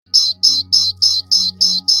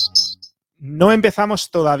No empezamos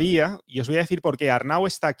todavía y os voy a decir por qué. Arnau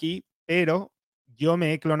está aquí, pero yo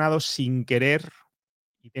me he clonado sin querer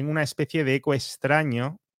y tengo una especie de eco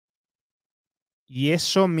extraño y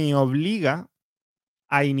eso me obliga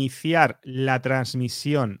a iniciar la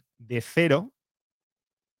transmisión de cero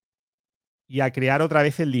y a crear otra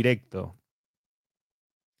vez el directo.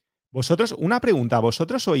 Vosotros, una pregunta,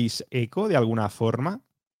 ¿vosotros oís eco de alguna forma?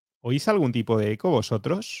 ¿Oís algún tipo de eco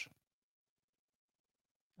vosotros?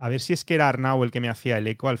 A ver si es que era Arnau el que me hacía el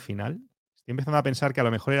eco al final. Estoy empezando a pensar que a lo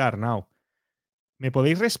mejor era Arnau. ¿Me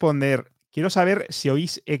podéis responder? Quiero saber si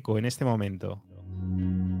oís eco en este momento.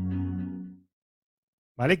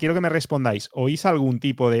 ¿Vale? Quiero que me respondáis. ¿Oís algún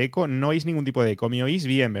tipo de eco? No oís ningún tipo de eco. Me oís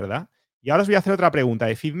bien, ¿verdad? Y ahora os voy a hacer otra pregunta.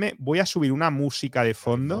 Decidme, voy a subir una música de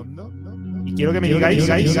fondo y quiero que me digáis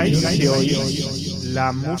si oís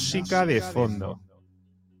la música de fondo.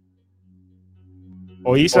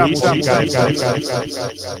 ¿Oís la música?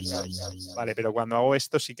 Vale, pero cuando hago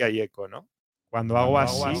esto sí que hay eco, ¿no? Cuando hago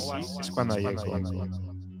así es cuando hay eco.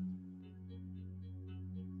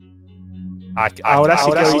 Ahora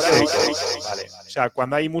sí que oís eco. Vale. O sea,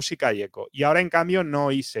 cuando hay música hay eco. Y ahora en cambio no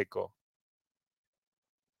oís eco.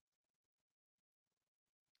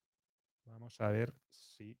 Vamos a ver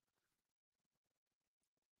si.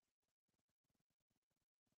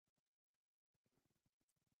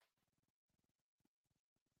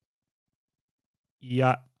 Y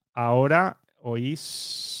ahora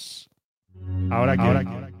oís. Ahora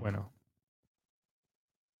que. Bueno.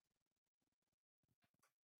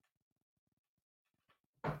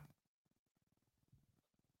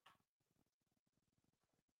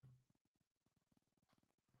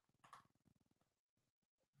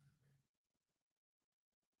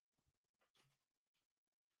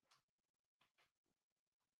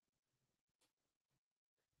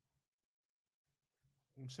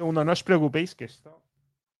 Un segundo, no os preocupéis que esto.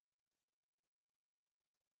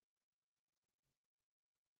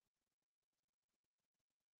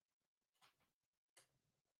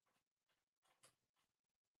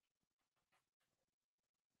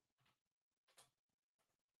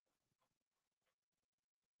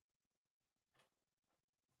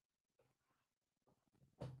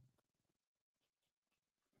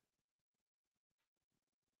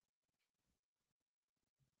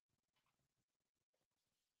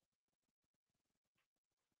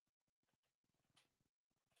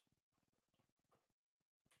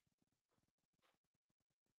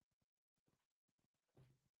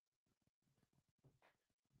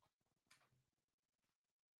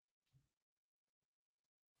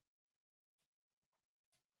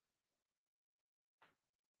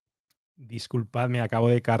 Disculpadme, acabo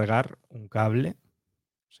de cargar un cable.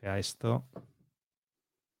 O sea, esto.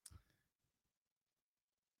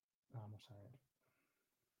 Vamos a ver.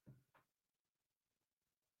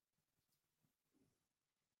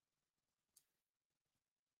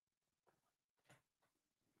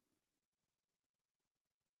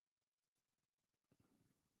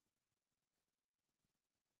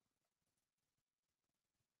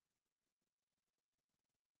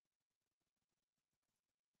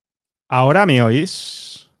 ¿Ahora me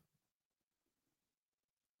oís?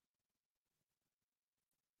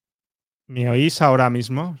 ¿Me oís ahora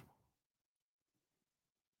mismo?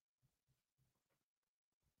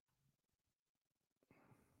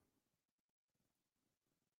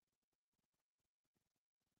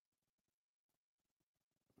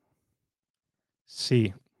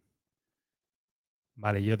 Sí.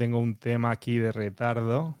 Vale, yo tengo un tema aquí de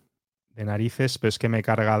retardo de narices, pero es que me he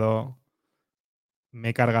cargado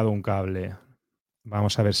un cable.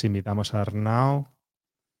 Vamos a ver si invitamos a Arnau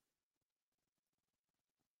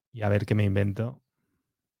y a ver qué me invento.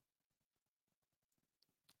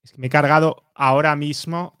 Es que me he cargado ahora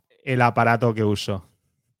mismo el aparato que uso.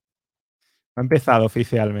 No ha empezado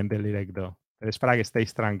oficialmente el directo, pero es para que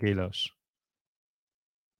estéis tranquilos.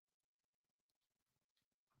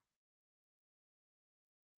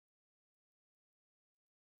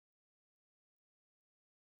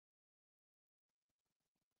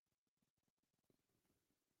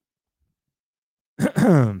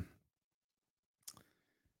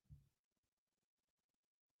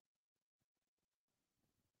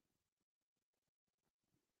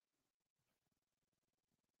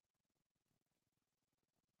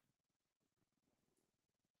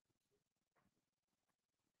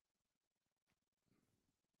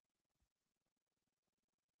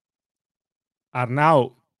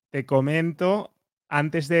 Arnau, te comento,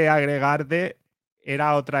 antes de agregarte,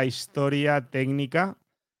 era otra historia técnica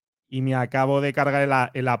y me acabo de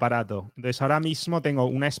cargar el aparato. Entonces ahora mismo tengo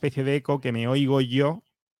una especie de eco que me oigo yo,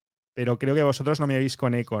 pero creo que vosotros no me oís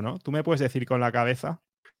con eco, ¿no? ¿Tú me puedes decir con la cabeza?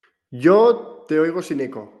 Yo te oigo sin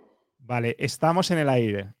eco. Vale, estamos en el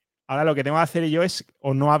aire. Ahora lo que tengo que hacer yo es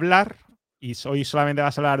o no hablar, y hoy solamente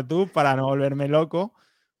vas a hablar tú para no volverme loco,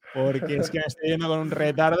 porque es que me estoy yendo con un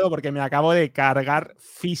retardo porque me acabo de cargar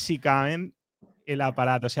físicamente el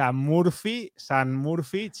aparato. O sea, San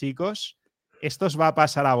Murphy, chicos, esto os va a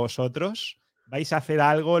pasar a vosotros. Vais a hacer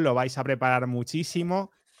algo, lo vais a preparar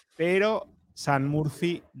muchísimo, pero San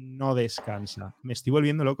Murphy no descansa. Me estoy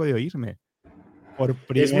volviendo loco de oírme. Por Es muy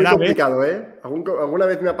primera vez. complicado, ¿eh? Alguna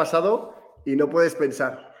vez me ha pasado y no puedes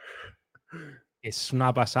pensar. Es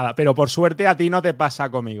una pasada. Pero por suerte a ti no te pasa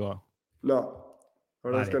conmigo. No, la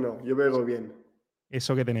verdad es Vale. que no. Yo me oigo bien.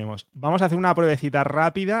 Eso que tenemos. Vamos a hacer una pruebecita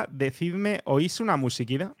rápida. Decidme, ¿oís una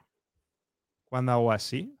musiquita? Cuando hago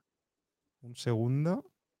así. Un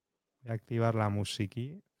segundo. Voy a activar la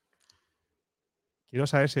musiquita. Quiero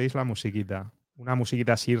saber si oís la musiquita. Una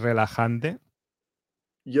musiquita así relajante.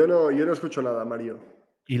 Yo no escucho nada, Mario.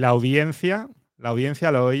 Y la audiencia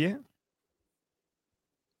lo oye.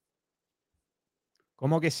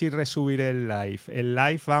 ¿Cómo que si resubir el live? El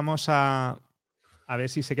live vamos a ver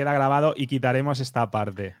si se queda grabado y quitaremos esta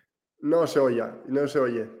parte. No se oye, no se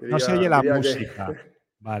oye. No se oye la Diría que música.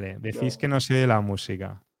 Vale, decís que no. no se oye la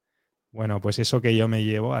música. Bueno, pues eso que yo me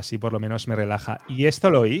llevo, así por lo menos me relaja. ¿Y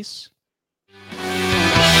esto lo oís?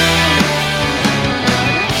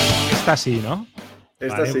 Esta sí, ¿no?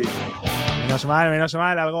 Esta Vale. sí. Menos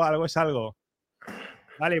mal, algo es algo.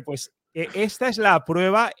 Vale, pues esta es la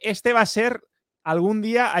prueba. Este va a ser, algún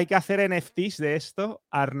día hay que hacer NFTs de esto,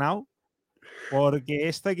 Arnau, porque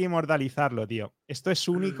esto hay que inmortalizarlo, tío. Esto es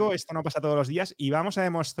único, esto no pasa todos los días y vamos a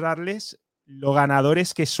demostrarles lo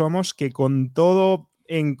ganadores que somos, que con todo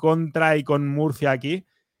en contra y con Murcia aquí,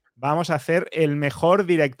 vamos a hacer el mejor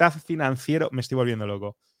directazo financiero. Me estoy volviendo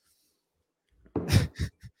loco.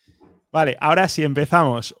 Vale, ahora sí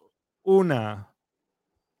empezamos. 1,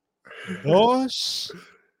 2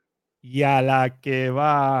 y a la que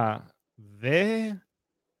va de...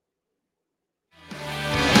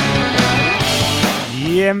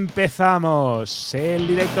 Y empezamos el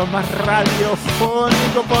directo más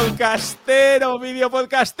radiofónico, podcastero,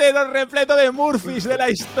 videopodcastero repleto de Murphys de la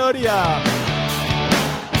historia.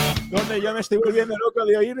 Donde yo me estoy volviendo loco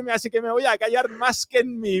de oírme, así que me voy a callar más que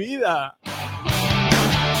en mi vida.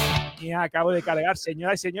 Y acabo de cargar,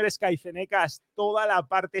 señoras y señores caicenecas, toda la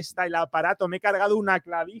parte está el aparato. Me he cargado una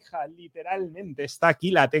clavija, literalmente. Está aquí,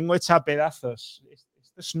 la tengo hecha a pedazos.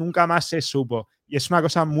 Esto nunca más se supo. Y es una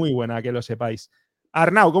cosa muy buena que lo sepáis.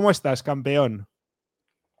 Arnau, ¿cómo estás, campeón?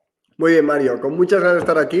 Muy bien, Mario. Con muchas ganas de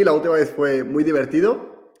estar aquí. La última vez fue muy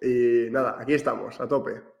divertido. Y nada, aquí estamos, a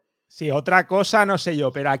tope. Sí, otra cosa no sé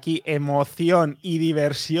yo, pero aquí emoción y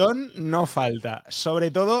diversión no falta. Sobre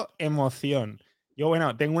todo emoción. Yo,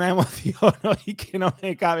 bueno, tengo una emoción hoy que no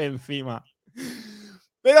me cabe encima.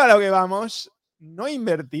 Pero a lo que vamos, no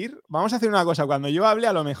invertir. Vamos a hacer una cosa. Cuando yo hable,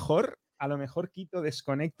 a lo mejor quito,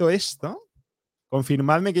 desconecto esto.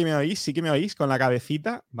 Confirmadme que me oís. Sí que me oís con la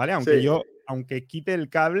cabecita, ¿vale? Sí. Aunque quite el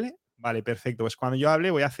cable. Vale, perfecto. Pues cuando yo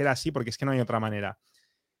hable voy a hacer así porque es que no hay otra manera.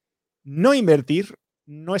 No invertir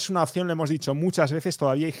no es una opción, lo hemos dicho muchas veces,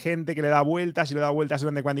 todavía hay gente que le da vueltas y le da vueltas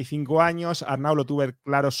durante 45 años. Arnau lo tuve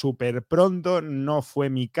claro súper pronto, no fue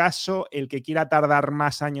mi caso. El que quiera tardar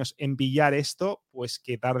más años en pillar esto, pues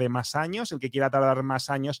que tarde más años. El que quiera tardar más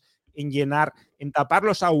años en llenar, en tapar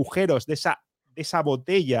los agujeros de esa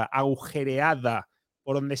botella agujereada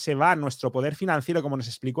por donde se va nuestro poder financiero, como nos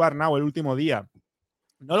explicó Arnau el último día.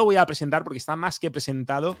 No lo voy a presentar porque está más que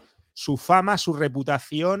presentado. Su fama, su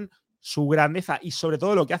reputación, su grandeza y sobre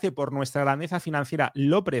todo lo que hace por nuestra grandeza financiera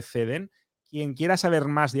lo preceden. Quien quiera saber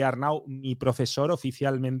más de Arnau, mi profesor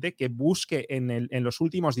oficialmente, que busque en los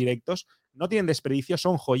últimos directos, no tienen desperdicio,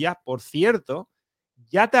 son joya. Por cierto,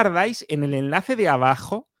 ya tardáis en el enlace de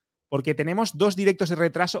abajo porque tenemos 2 directos de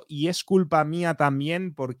retraso y es culpa mía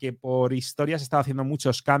también porque por historias he estado haciendo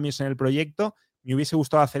muchos cambios en el proyecto. Me hubiese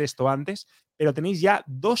gustado hacer esto antes, pero tenéis ya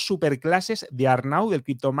 2 superclases de Arnau del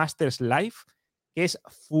Crypto Masters Live, que es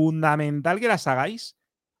fundamental que las hagáis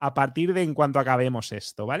a partir de en cuanto acabemos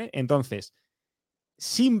esto, ¿vale? Entonces,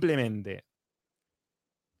 simplemente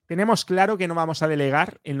tenemos claro que no vamos a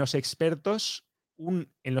delegar en los expertos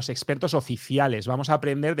oficiales. Vamos a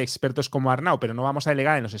aprender de expertos como Arnau, pero no vamos a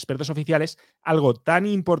delegar en los expertos oficiales algo tan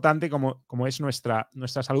importante como es nuestra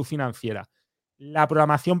salud financiera. La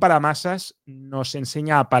programación para masas nos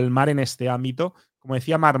enseña a palmar en este ámbito. Como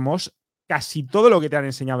decía Marmos, casi todo lo que te han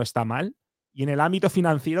enseñado está mal. Y en el ámbito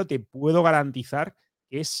financiero te puedo garantizar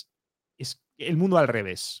que es el mundo al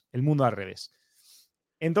revés. El mundo al revés.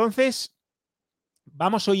 Entonces,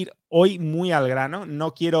 vamos a ir hoy muy al grano.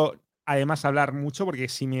 No quiero además hablar mucho porque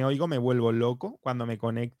si me oigo me vuelvo loco cuando me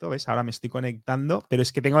conecto, ¿ves? Ahora me estoy conectando, pero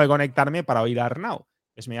es que tengo que conectarme para oír a Arnau.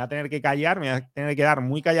 Pues me voy a tener que callar, me voy a tener que quedar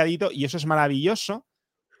muy calladito y eso es maravilloso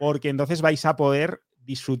porque entonces vais a poder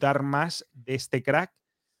disfrutar más de este crack.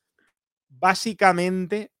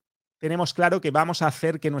 Básicamente, tenemos claro que vamos a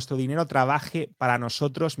hacer que nuestro dinero trabaje para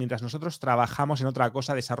nosotros mientras nosotros trabajamos en otra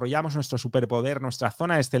cosa, desarrollamos nuestro superpoder, nuestra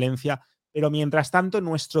zona de excelencia, pero mientras tanto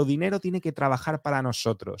nuestro dinero tiene que trabajar para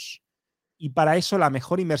nosotros. Y para eso la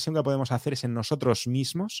mejor inversión que podemos hacer es en nosotros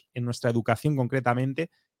mismos, en nuestra educación concretamente,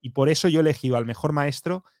 y por eso yo he elegido al mejor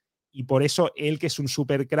maestro y por eso él, que es un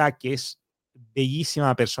super crack, que es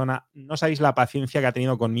bellísima persona, no sabéis la paciencia que ha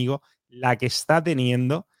tenido conmigo, la que está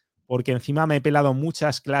teniendo, porque encima me he pelado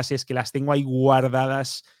muchas clases que las tengo ahí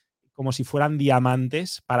guardadas como si fueran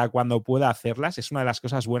diamantes para cuando pueda hacerlas. Es una de las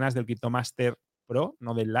cosas buenas del CryptoMaster Pro,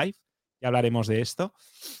 no del Live. Ya hablaremos de esto.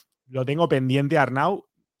 Lo tengo pendiente, Arnau.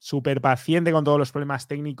 Súper paciente con todos los problemas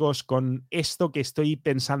técnicos, con esto que estoy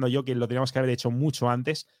pensando yo que lo teníamos que haber hecho mucho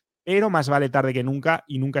antes, pero más vale tarde que nunca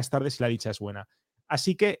y nunca es tarde si la dicha es buena.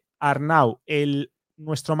 Así que, Arnau,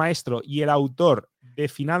 nuestro maestro y el autor de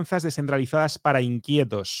Finanzas Descentralizadas para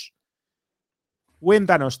Inquietos,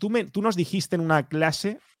 cuéntanos, tú nos dijiste en una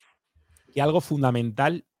clase que algo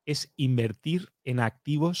fundamental es invertir en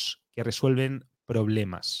activos que resuelven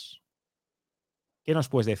problemas. ¿Qué nos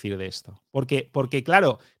puedes decir de esto? Porque,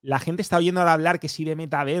 claro, la gente está oyendo ahora hablar que si de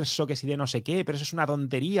metaverso, que si de no sé qué, pero eso es una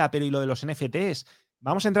tontería, pero ¿y lo de los NFTs?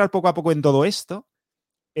 Vamos a entrar poco a poco en todo esto,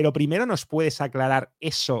 pero primero nos puedes aclarar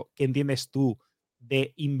eso que entiendes tú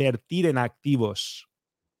de invertir en activos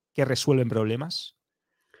que resuelven problemas.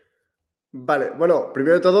 Vale, bueno,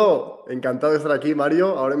 primero de todo, encantado de estar aquí,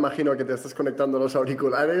 Mario. Ahora imagino que te estás conectando los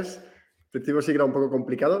auriculares. Al principio sí que era un poco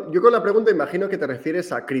complicado. Yo con la pregunta imagino que te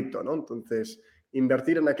refieres a cripto, ¿no? Entonces,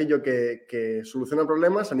 invertir en aquello que soluciona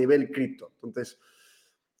problemas a nivel cripto. Entonces,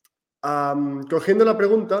 cogiendo la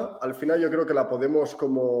pregunta, al final yo creo que la podemos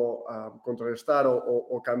como contrarrestar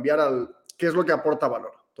o cambiar al qué es lo que aporta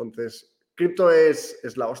valor. Entonces, cripto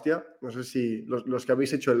es la hostia. No sé si los que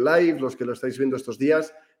habéis hecho el live, los que lo estáis viendo estos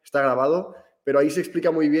días, está grabado, pero ahí se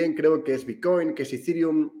explica muy bien, creo que es Bitcoin, que es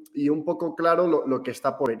Ethereum y un poco claro lo que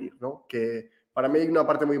está por venir, ¿no? Que para mí hay una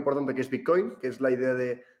parte muy importante que es Bitcoin, que es la idea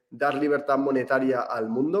de dar libertad monetaria al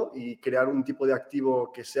mundo y crear un tipo de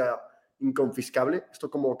activo que sea inconfiscable. Esto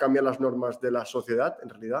como cambia las normas de la sociedad, en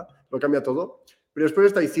realidad, lo cambia todo. Pero después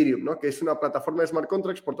está Ethereum, ¿no? Que es una plataforma de smart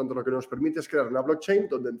contracts, por tanto lo que nos permite es crear una blockchain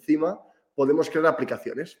donde encima podemos crear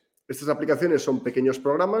aplicaciones. Estas aplicaciones son pequeños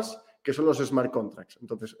programas que son los smart contracts.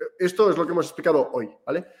 Entonces, esto es lo que hemos explicado hoy,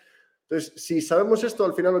 ¿vale? Entonces, si sabemos esto,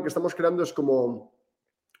 al final lo que estamos creando es como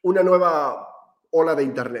una nueva ola de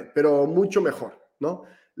Internet, pero mucho mejor, ¿no?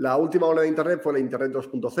 La última ola de Internet fue la Internet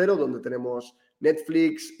 2.0, donde tenemos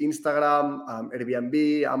Netflix, Instagram,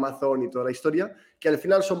 Airbnb, Amazon y toda la historia, que al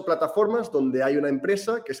final son plataformas donde hay una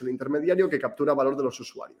empresa, que es el intermediario, que captura valor de los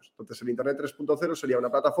usuarios. Entonces, el Internet 3.0 sería una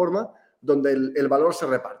plataforma donde el valor se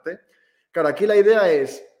reparte. Claro, aquí la idea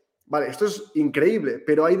es, vale, esto es increíble,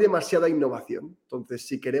 pero hay demasiada innovación. Entonces,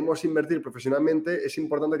 si queremos invertir profesionalmente, es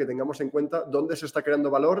importante que tengamos en cuenta dónde se está creando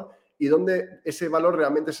valor y dónde ese valor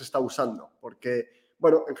realmente se está usando. Porque,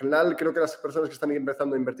 bueno, en general creo que las personas que están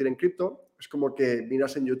empezando a invertir en cripto es como que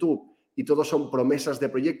miras en YouTube y todos son promesas de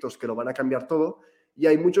proyectos que lo van a cambiar todo. Y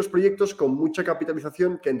hay muchos proyectos con mucha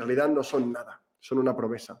capitalización que en realidad no son nada, son una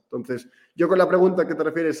promesa. Entonces, yo con la pregunta que te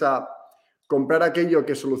refieres a comprar aquello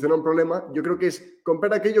que soluciona un problema, yo creo que es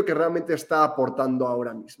comprar aquello que realmente está aportando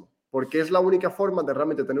ahora mismo, porque es la única forma de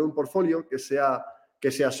realmente tener un portfolio que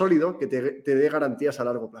sea sólido, que te dé garantías a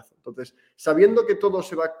largo plazo. Entonces, sabiendo que todo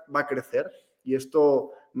va a crecer, y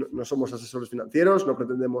esto no somos asesores financieros, no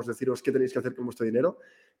pretendemos deciros qué tenéis que hacer con vuestro dinero,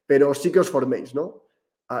 pero sí que os forméis, ¿no?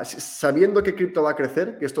 Sabiendo que cripto va a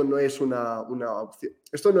crecer, que esto no es una opción,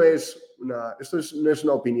 esto no es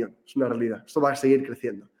una opinión, es una realidad, esto va a seguir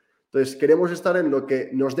creciendo. Entonces, queremos estar en lo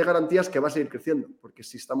que nos dé garantías que va a seguir creciendo, porque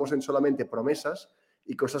si estamos en solamente promesas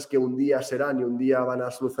y cosas que un día serán y un día van a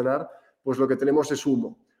solucionar, pues lo que tenemos es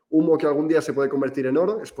humo. Humo que algún día se puede convertir en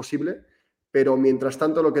oro, es posible, pero mientras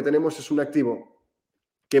tanto lo que tenemos es un activo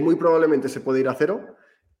que muy probablemente se puede ir a cero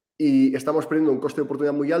y estamos perdiendo un coste de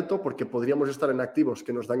oportunidad muy alto porque podríamos estar en activos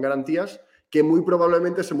que nos dan garantías que muy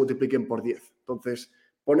probablemente se multipliquen por 10. Entonces,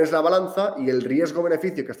 pones la balanza y el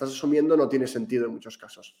riesgo-beneficio que estás asumiendo no tiene sentido en muchos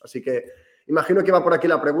casos. Así que imagino que va por aquí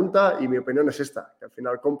la pregunta y mi opinión es esta, que al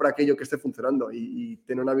final compra aquello que esté funcionando y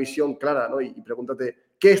tiene una visión clara, ¿no? Y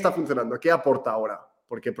pregúntate, ¿qué está funcionando? ¿Qué aporta ahora?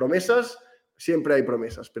 Porque promesas, siempre hay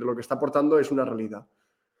promesas, pero lo que está aportando es una realidad.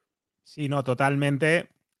 Sí, no, totalmente,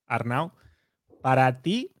 Arnau. Para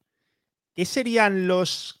ti, ¿qué serían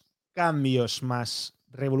los cambios más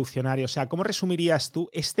revolucionarios? O sea, ¿cómo resumirías tú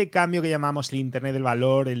este cambio que llamamos el Internet del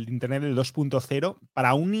valor, el Internet del 2.0,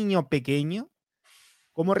 para un niño pequeño?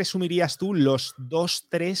 ¿Cómo resumirías tú los 2,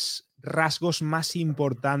 3 rasgos más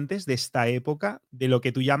importantes de esta época, de lo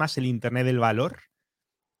que tú llamas el Internet del valor?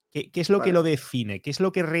 ¿Qué es lo que Vale. lo define? ¿Qué es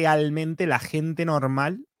lo que realmente la gente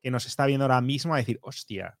normal que nos está viendo ahora mismo va a decir,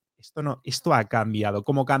 hostia, esto no, esto ha cambiado?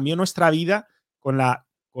 Como cambió nuestra vida con la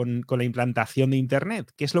implantación de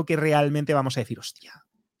Internet. ¿Qué es lo que realmente vamos a decir? Hostia,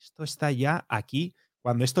 esto está ya aquí.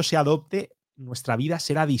 Cuando esto se adopte, nuestra vida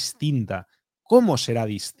será distinta. ¿Cómo será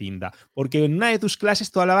distinta? Porque en una de tus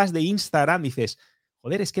clases tú hablabas de Instagram, dices,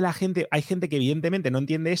 joder, es que la gente, hay gente que evidentemente no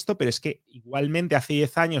entiende esto, pero es que igualmente hace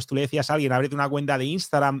 10 años tú le decías a alguien, ábrete una cuenta de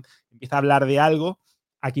Instagram, empieza a hablar de algo,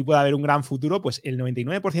 aquí puede haber un gran futuro, pues el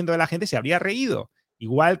 99% de la gente se habría reído.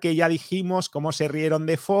 Igual que ya dijimos cómo se rieron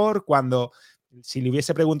de Ford cuando, si le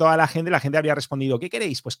hubiese preguntado a la gente habría respondido, ¿qué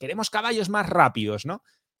queréis? Pues queremos caballos más rápidos, ¿no?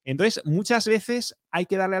 Entonces, muchas veces hay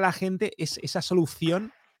que darle a la gente esa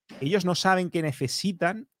solución que ellos no saben que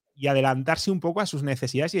necesitan y adelantarse un poco a sus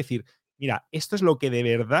necesidades y decir, mira, esto es lo que de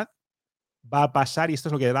verdad va a pasar y esto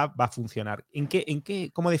es lo que de verdad va a funcionar.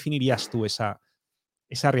 ¿Cómo definirías tú esa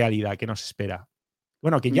realidad que nos espera?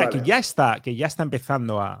 Bueno, Vale. que ya está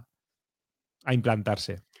empezando a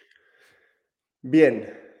implantarse.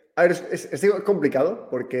 Bien. A ver, es digo, complicado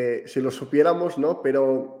porque si lo supiéramos, ¿no?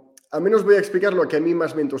 Pero al menos voy a explicar lo que a mí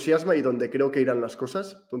más me entusiasma y donde creo que irán las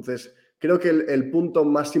cosas. Entonces, creo que el punto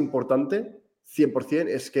más importante, 100%,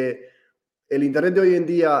 es que el Internet de hoy en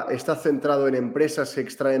día está centrado en empresas que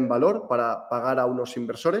extraen valor para pagar a unos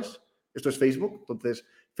inversores. Esto es Facebook. Entonces,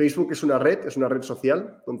 Facebook es una red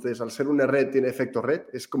social. Entonces, al ser una red, tiene efecto red,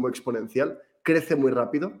 es como exponencial, crece muy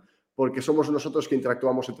rápido porque somos nosotros que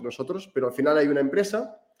interactuamos entre nosotros, pero al final hay una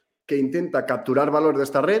empresa que intenta capturar valor de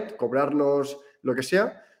esta red, cobrarnos lo que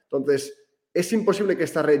sea. Entonces, es imposible que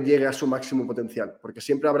esta red llegue a su máximo potencial, porque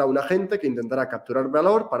siempre habrá un agente que intentará capturar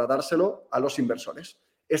valor para dárselo a los inversores.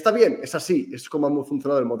 Está bien, es así, es como ha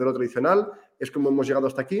funcionado el modelo tradicional, es como hemos llegado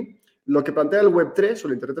hasta aquí. Lo que plantea el Web3 o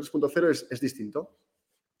el Internet 3.0 es distinto.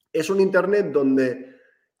 Es un Internet donde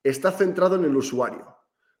está centrado en el usuario,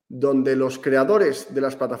 donde los creadores de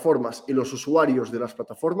las plataformas y los usuarios de las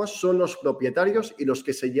plataformas son los propietarios y los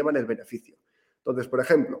que se llevan el beneficio. Entonces, por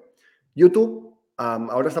ejemplo, YouTube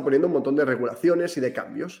ahora está poniendo un montón de regulaciones y de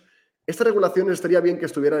cambios. Estas regulaciones estaría bien que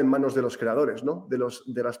estuvieran en manos de los creadores, ¿no?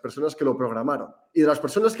 De las personas que lo programaron y de las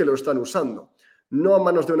personas que lo están usando, no a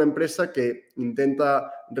manos de una empresa que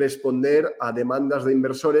intenta responder a demandas de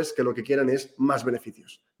inversores que lo que quieran es más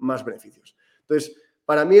beneficios, más beneficios. Entonces,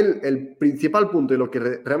 para mí el principal punto y lo que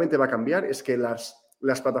realmente va a cambiar es que las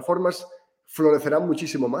plataformas florecerán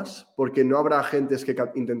muchísimo más porque no habrá agentes que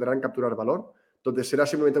intentarán capturar valor. Entonces será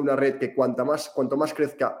simplemente una red que cuanto más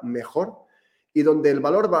crezca, mejor, y donde el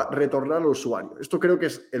valor va a retornar al usuario. Esto creo que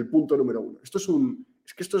es el punto número uno. Esto es un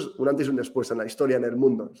antes y un después en la historia, en el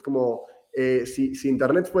mundo. Es como si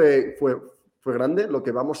Internet fue grande, lo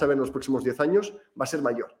que vamos a ver en los próximos 10 años va a ser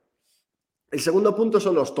mayor. El segundo punto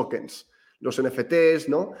son los tokens, los NFTs,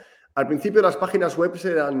 ¿no? Al principio las páginas web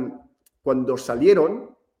eran, cuando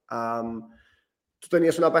salieron, tú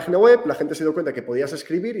tenías una página web, la gente se dio cuenta que podías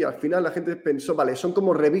escribir y al final la gente pensó, vale, son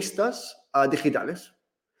como revistas digitales.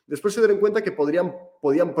 Después se dieron cuenta que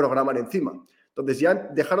podían programar encima. Entonces ya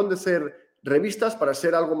dejaron de ser revistas para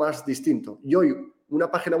ser algo más distinto. Y hoy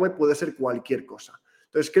una página web puede ser cualquier cosa.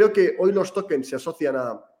 Entonces creo que hoy los tokens se asocian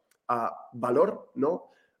a valor, ¿no?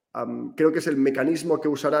 Creo que es el mecanismo que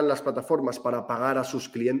usarán las plataformas para pagar a sus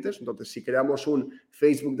clientes. Entonces, si creamos un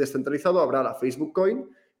Facebook descentralizado, habrá la Facebook Coin,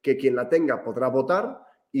 que quien la tenga podrá votar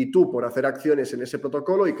y tú, por hacer acciones en ese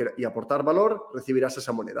protocolo y aportar valor, recibirás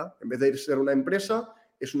esa moneda. En vez de ser una empresa,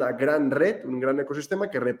 es una gran red, un gran ecosistema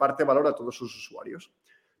que reparte valor a todos sus usuarios.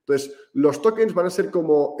 Entonces, los tokens van a ser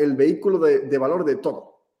como el vehículo de valor de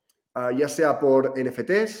todo, ya sea por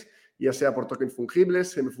NFTs, ya sea por tokens fungibles,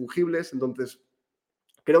 semifungibles. Entonces,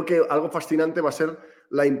 creo que algo fascinante va a ser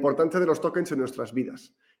la importancia de los tokens en nuestras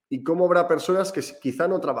vidas y cómo habrá personas que quizá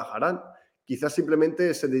no trabajarán, quizás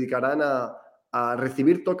simplemente se dedicarán a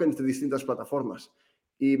recibir tokens de distintas plataformas.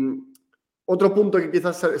 Y otro punto que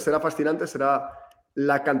quizás será fascinante será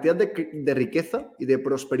la cantidad de riqueza y de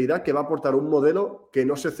prosperidad que va a aportar un modelo que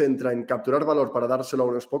no se centra en capturar valor para dárselo a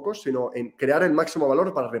unos pocos, sino en crear el máximo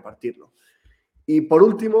valor para repartirlo. Y por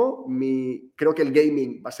último, creo que el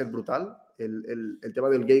gaming va a ser brutal. El tema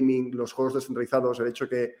del gaming, los juegos descentralizados, el hecho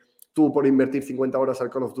que tú por invertir 50 horas al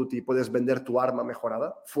Call of Duty puedes vender tu arma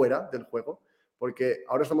mejorada fuera del juego, porque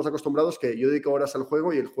ahora estamos acostumbrados que yo dedico horas al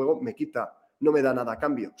juego y el juego no me da nada a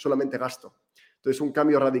cambio, solamente gasto. Entonces, un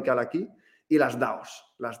cambio radical aquí. y las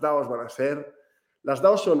DAOs. Las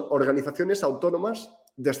DAOs son organizaciones autónomas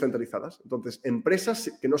descentralizadas. Entonces,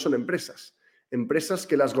 empresas que no son empresas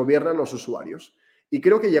que las gobiernan los usuarios. Y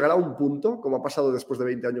creo que llegará un punto, como ha pasado después de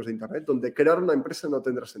 20 años de Internet, donde crear una empresa no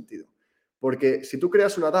tendrá sentido. Porque si tú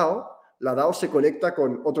creas una DAO, la DAO se conecta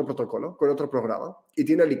con otro protocolo, con otro programa, y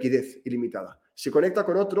tiene liquidez ilimitada. Se conecta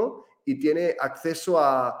con otro y tiene acceso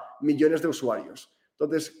a millones de usuarios.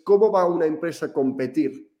 Entonces, ¿cómo va una empresa a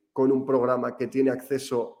competir con un programa que tiene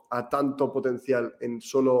acceso a tanto potencial en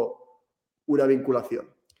solo una vinculación?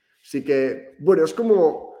 Así que, bueno,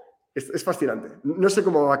 es fascinante. No sé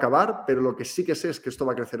cómo va a acabar, pero lo que sí que sé es que esto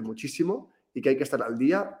va a crecer muchísimo y que hay que estar al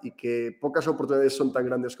día y que pocas oportunidades son tan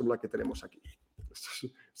grandes como la que tenemos aquí. Esto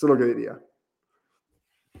es lo que diría.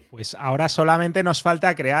 Pues ahora solamente nos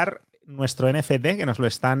falta crear nuestro NFT, que nos lo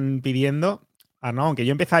están pidiendo. Ah, no, aunque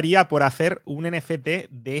yo empezaría por hacer un NFT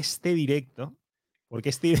de este directo, porque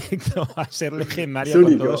este directo va a ser Es legendario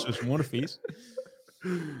con todos único. sus Murphys.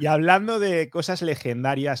 Y hablando de cosas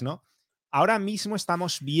legendarias, ¿no? Ahora mismo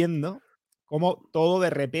estamos viendo cómo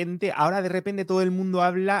ahora de repente todo el mundo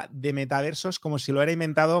habla de metaversos como si lo hubiera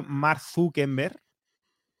inventado Mark Zuckerberg,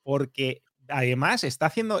 porque además está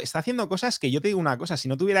haciendo cosas que yo te digo una cosa, si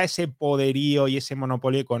no tuviera ese poderío y ese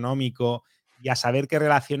monopolio económico y a saber qué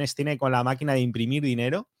relaciones tiene con la máquina de imprimir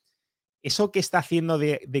dinero, eso que está haciendo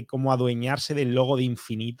de como adueñarse del logo de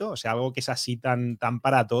infinito, o sea, algo que es así tan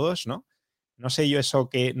para todos, ¿no? No sé yo eso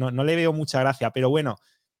que no le veo mucha gracia, pero bueno,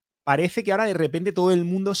 parece que ahora de repente todo el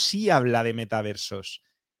mundo sí habla de metaversos.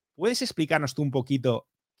 ¿Puedes explicarnos tú un poquito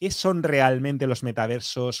qué son realmente los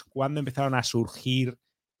metaversos? ¿Cuándo empezaron a surgir?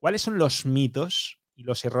 ¿Cuáles son los mitos y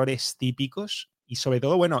los errores típicos? Y sobre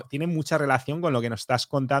todo, bueno, tiene mucha relación con lo que nos estás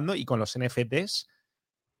contando y con los NFTs,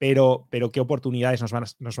 pero qué oportunidades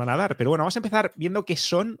nos van a dar. Pero bueno, vamos a empezar viendo qué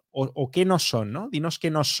son o qué no son, ¿no? Dinos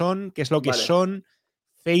qué no son, qué es lo que Vale. son,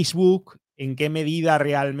 Facebook, en qué medida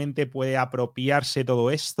realmente puede apropiarse todo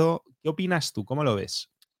esto. ¿Qué opinas tú? ¿Cómo lo ves?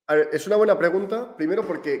 A ver, es una buena pregunta, primero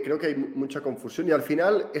porque creo que hay mucha confusión y al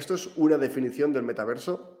final esto es una definición del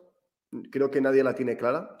metaverso. Creo que nadie la tiene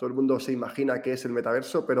clara. Todo el mundo se imagina qué es el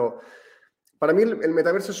metaverso, pero para mí el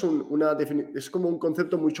metaverso es como un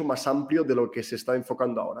concepto mucho más amplio de lo que se está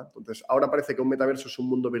enfocando ahora. Entonces, ahora parece que un metaverso es un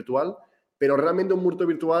mundo virtual, pero realmente un mundo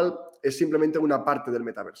virtual es simplemente una parte del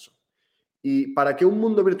metaverso. Y para que un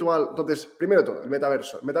mundo virtual, entonces, primero de todo, el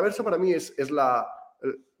metaverso. El metaverso para mí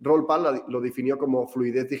Roll Pal lo definió como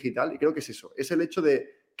fluidez digital y creo que es eso. Es el hecho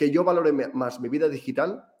de que yo valore más mi vida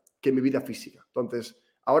digital que mi vida física. Entonces,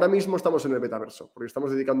 ahora mismo estamos en el metaverso porque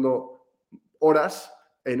estamos dedicando horas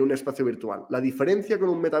en un espacio virtual. La diferencia con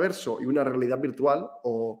un metaverso y una realidad virtual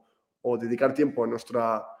o dedicar tiempo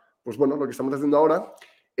a pues bueno, lo que estamos haciendo ahora,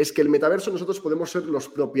 es que el metaverso nosotros podemos ser los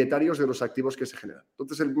propietarios de los activos que se generan.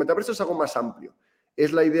 Entonces, el metaverso es algo más amplio.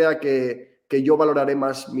 Es la idea que yo valoraré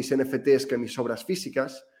más mis NFTs que mis obras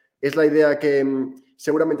físicas. Es la idea que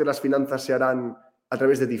seguramente las finanzas se harán a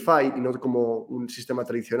través de DeFi y no como un sistema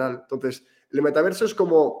tradicional. Entonces, el metaverso es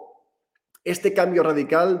como este cambio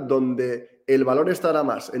radical donde el valor estará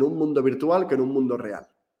más en un mundo virtual que en un mundo real.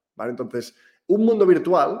 ¿Vale? Entonces, un mundo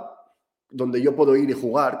virtual donde yo puedo ir y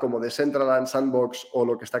jugar, como Decentraland, Sandbox o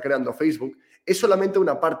lo que está creando Facebook, es solamente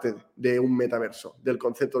una parte de un metaverso, del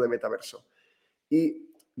concepto de metaverso. Y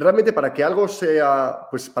realmente para que algo sea,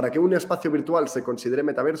 pues para que un espacio virtual se considere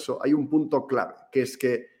metaverso, hay un punto clave, que es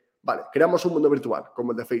que, vale, creamos un mundo virtual,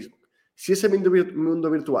 como el de Facebook. Si ese mundo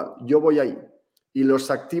virtual yo voy ahí y los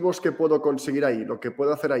activos que puedo conseguir ahí, lo que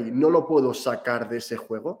puedo hacer ahí, no lo puedo sacar de ese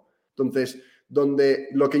juego, entonces donde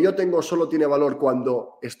lo que yo tengo solo tiene valor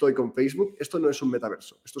cuando estoy con Facebook, esto no es un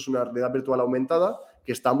metaverso. Esto es una realidad virtual aumentada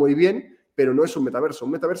que está muy bien, pero no es un metaverso.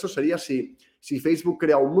 Un metaverso sería si Facebook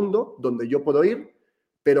crea un mundo donde yo puedo ir,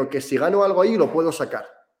 pero que si gano algo ahí lo puedo sacar.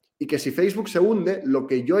 Y que si Facebook se hunde, lo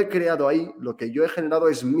que yo he creado ahí, lo que yo he generado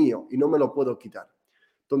es mío y no me lo puedo quitar.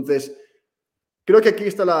 Entonces, creo que aquí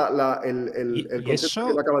está el Y concepto que me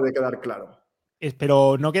eso, acaba de quedar claro.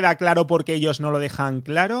 pero ¿no queda claro por qué ellos no lo dejan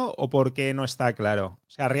claro o por qué no está claro? O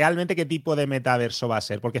sea, ¿realmente qué tipo de metaverso va a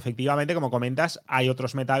ser? Porque efectivamente, como comentas, hay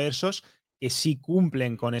otros metaversos que sí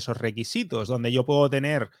cumplen con esos requisitos, donde yo puedo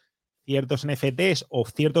tener ciertos NFTs o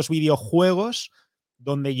ciertos videojuegos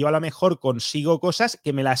donde yo a lo mejor consigo cosas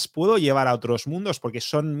que me las puedo llevar a otros mundos porque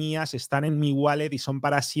son mías, están en mi wallet y son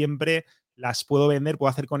para siempre, las puedo vender, puedo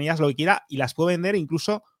hacer con ellas lo que quiera y las puedo vender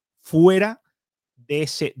incluso fuera de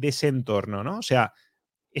ese entorno, ¿no? O sea,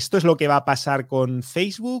 ¿esto es lo que va a pasar con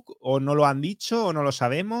Facebook o no lo han dicho o no lo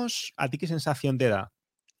sabemos? ¿A ti qué sensación te da?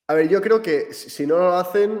 A ver, yo creo que si no lo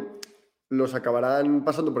hacen, los acabarán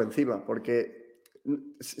pasando por encima, porque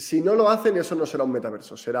Si no lo hacen, eso no será un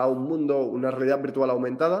metaverso. Será un mundo, una realidad virtual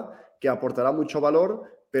aumentada que aportará mucho valor,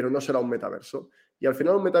 pero no será un metaverso. Y al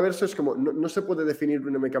final un metaverso es como, no se puede definir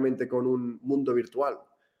únicamente con un mundo virtual,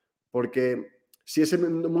 porque si ese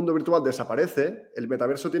mundo virtual desaparece, el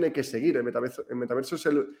metaverso tiene que seguir. El metaverso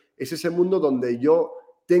es ese mundo donde yo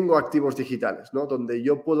tengo activos digitales, ¿no? Donde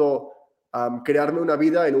yo puedo crearme una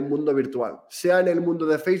vida en un mundo virtual, sea en el mundo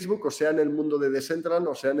de Facebook, o sea en el mundo de Decentraland,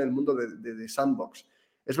 o sea en el mundo de Sandbox.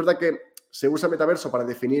 Es verdad que se usa metaverso para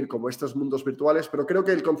definir como estos mundos virtuales, pero creo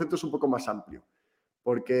que el concepto es un poco más amplio.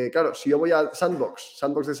 Porque, claro, si yo voy a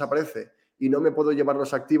Sandbox desaparece y no me puedo llevar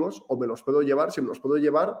los activos, o me los puedo llevar, si me los puedo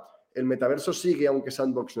llevar, el metaverso sigue aunque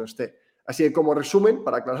Sandbox no esté. Así que, como resumen,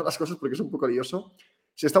 para aclarar las cosas, porque es un poco lioso,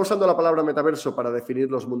 se está usando la palabra metaverso para definir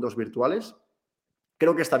los mundos virtuales.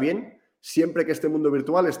 Creo que está bien, siempre que este mundo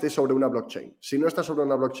virtual esté sobre una blockchain. Si no está sobre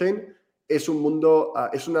una blockchain, es un mundo,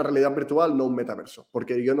 es una realidad virtual, no un metaverso,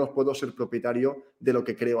 porque yo no puedo ser propietario de lo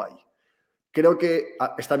que creo ahí. Creo que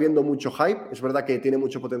está habiendo mucho hype, es verdad que tiene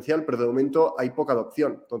mucho potencial, pero de momento hay poca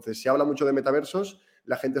adopción. Entonces, se habla mucho de metaversos,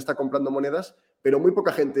 la gente está comprando monedas, pero muy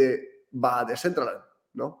poca gente va a Decentraland,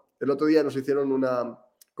 ¿no? El otro día nos hicieron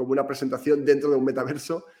como una presentación dentro de un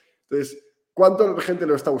metaverso. Entonces, ¿cuánta gente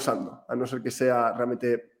lo está usando? A no ser que sea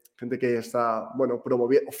realmente gente que está, bueno,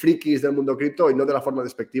 promoviendo, frikis del mundo cripto, y no de la forma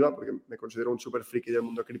despectiva, porque me considero un súper friki del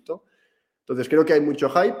mundo cripto. Entonces, creo que hay mucho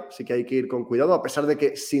hype, sí que hay que ir con cuidado, a pesar de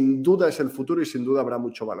que sin duda es el futuro y sin duda habrá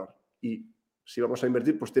mucho valor. Y si vamos a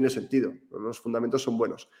invertir, pues tiene sentido, los fundamentos son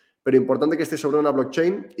buenos. Pero importante que esté sobre una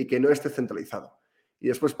blockchain y que no esté centralizado. Y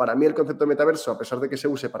después, para mí, el concepto de metaverso, a pesar de que se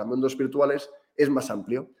use para mundos virtuales, es más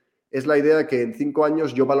amplio. Es la idea de que en 5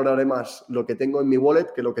 años yo valoraré más lo que tengo en mi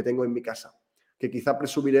wallet que lo que tengo en mi casa. Que quizá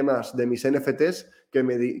presumiré más de mis NFTs que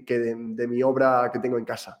de mi obra que tengo en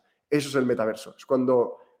casa. Eso es el metaverso. Es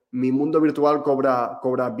cuando mi mundo virtual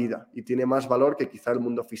cobra vida y tiene más valor que quizá el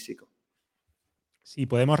mundo físico. Sí,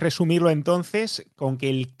 podemos resumirlo entonces con que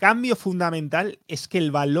el cambio fundamental es que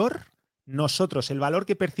el valor, nosotros, el valor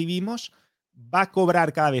que percibimos, va a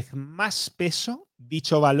cobrar cada vez más peso,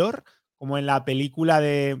 dicho valor, como en la película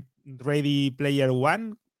de Ready Player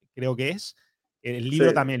One, creo que es. El Sí.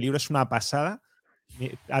 libro también, el libro es una pasada.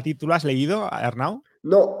 ¿A ti tú lo has leído, Arnau?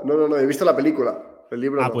 No, he visto la película, el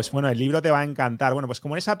libro Ah, pues no. bueno, el libro te va a encantar. Bueno, pues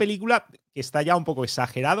como en esa película, que está ya un poco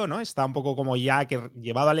exagerado, ¿no? Está un poco como ya que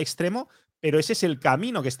llevado al extremo, pero ese es el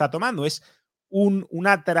camino que está tomando. Es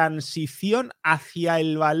una transición hacia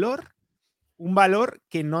el valor, un valor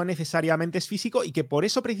que no necesariamente es físico y que por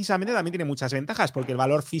eso precisamente también tiene muchas ventajas, porque el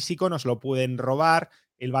valor físico nos lo pueden robar,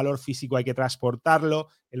 el valor físico hay que transportarlo,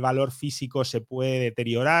 el valor físico se puede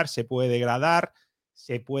deteriorar, se puede degradar,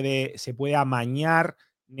 se puede amañar,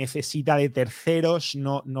 necesita de terceros,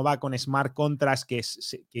 no va con smart contracts, que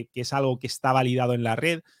es algo que está validado en la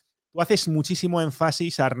red. Tú haces muchísimo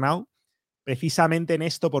énfasis, Arnau, precisamente en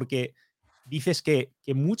esto porque dices que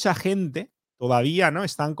mucha gente todavía, ¿no?,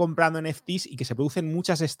 están comprando NFTs y que se producen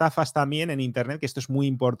muchas estafas también en Internet, que esto es muy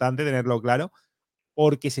importante tenerlo claro,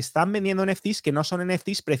 porque se están vendiendo NFTs que no son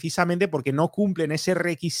NFTs precisamente porque no cumplen ese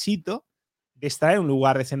requisito de estar en un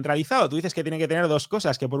lugar descentralizado. Tú dices que tienen que tener dos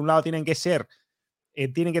cosas, que por un lado tienen que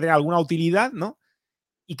tener alguna utilidad, ¿no?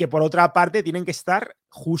 Y que por otra parte tienen que estar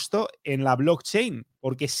justo en la blockchain,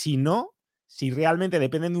 porque si no, si realmente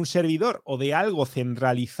dependen de un servidor o de algo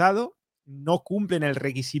centralizado, no cumplen el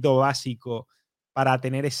requisito básico para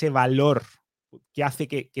tener ese valor que hace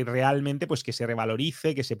que realmente pues, que se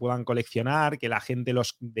revalorice, que se puedan coleccionar, que la gente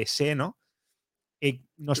los desee, ¿no?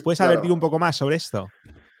 ¿Nos puedes advertir un Claro. poco más sobre esto?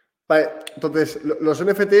 Vale, entonces, los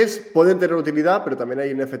NFTs pueden tener utilidad, pero también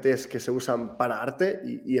hay NFTs que se usan para arte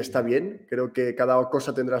y está bien. Creo que cada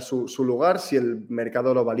cosa tendrá su lugar si el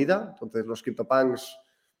mercado lo valida. Entonces, los CryptoPunks,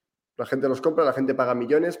 la gente los compra, la gente paga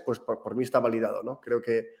millones, pues por mí está validado, ¿no? Creo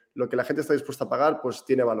que lo que la gente está dispuesta a pagar, pues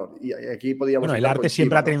tiene valor. Y aquí podríamos Bueno, el entrar arte con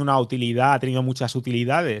siempre ha Shiba, tenido ¿no? una utilidad, ha tenido muchas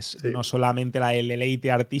utilidades. Sí. No solamente el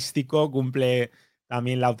deleite artístico, cumple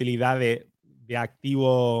también la utilidad de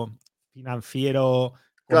activo financiero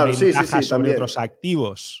con Claro, sí, ventajas sobre también. otros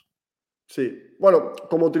activos. Sí, bueno,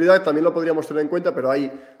 como utilidad también lo podríamos tener en cuenta, pero hay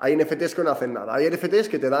NFTs que no hacen nada. Hay NFTs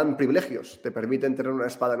que te dan privilegios, te permiten tener una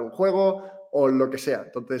espada en un juego o lo que sea.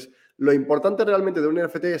 Entonces, lo importante realmente de un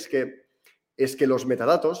NFT es que los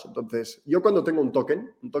metadatos, entonces, yo cuando tengo un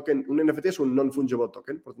NFT es un non-fungible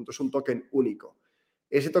token, por lo tanto es un token único.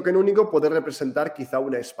 Ese token único puede representar quizá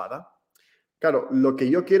una espada. Claro, lo que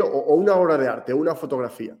yo quiero, o una obra de arte, o una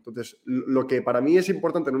fotografía. Entonces, lo que para mí es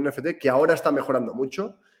importante en un NFT, que ahora está mejorando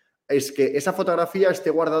mucho, es que esa fotografía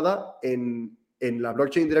esté guardada en la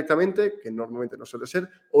blockchain directamente, que normalmente no suele ser,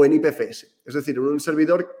 o en IPFS, es decir, en un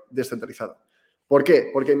servidor descentralizado. ¿Por qué?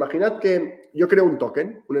 Porque imaginad que yo creo un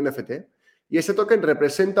token, un NFT, y ese token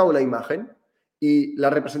representa una imagen y la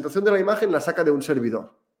representación de la imagen la saca de un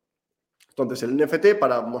servidor. Entonces el NFT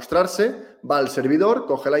para mostrarse va al servidor,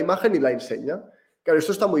 coge la imagen y la enseña. Claro,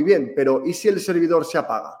 esto está muy bien, pero ¿y si el servidor se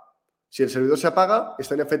apaga? Si el servidor se apaga,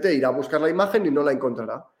 este NFT irá a buscar la imagen y no la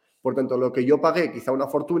encontrará. Por tanto, lo que yo pagué, quizá una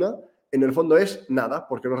fortuna, en el fondo es nada,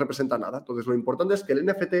 porque no representa nada. Entonces, lo importante es que el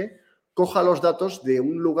NFT coja los datos de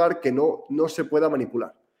un lugar que no se pueda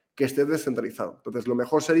manipular, que esté descentralizado. Entonces, lo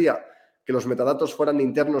mejor sería que los metadatos fueran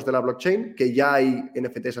internos de la blockchain, que ya hay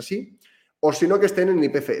NFTs así, o si no, que estén en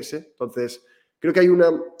IPFS. Entonces, creo que hay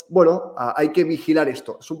hay que vigilar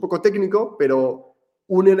esto. Es un poco técnico, pero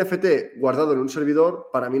un NFT guardado en un servidor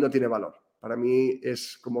para mí no tiene valor. Para mí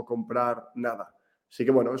es como comprar nada. Así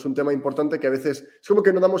que bueno, es un tema importante que a veces es como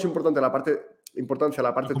que no damos importancia a la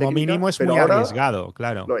Y parte como mínimo técnica, es pero muy ahora arriesgado,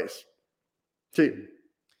 claro. lo es. Sí.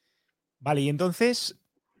 Vale, y entonces,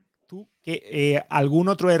 ¿tú algún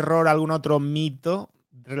otro error, algún otro mito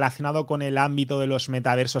relacionado con el ámbito de los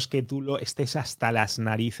metaversos que tú lo estés hasta las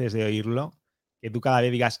narices de oírlo? Que tú cada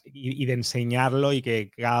vez digas y de enseñarlo y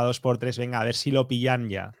que cada dos por tres venga a ver si lo pillan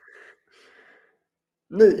ya.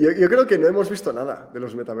 No, yo creo que no hemos visto nada de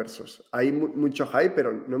los metaversos. Hay mucho hype,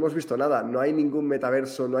 pero no hemos visto nada. No hay ningún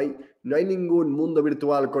metaverso, no hay ningún mundo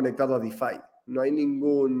virtual conectado a DeFi. No hay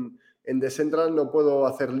ningún... En Decentraland no puedo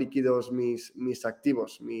hacer líquidos mis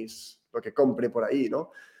activos, lo que compre por ahí, ¿no?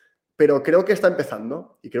 Pero creo que está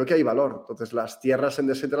empezando y creo que hay valor. Entonces, las tierras en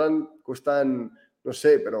Decentraland cuestan, no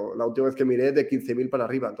sé, pero la última vez que miré, de 15.000 para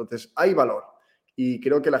arriba. Entonces, hay valor. Y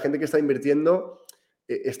creo que la gente que está invirtiendo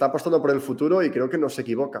está apostando por el futuro y creo que no se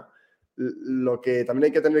equivoca. Lo que también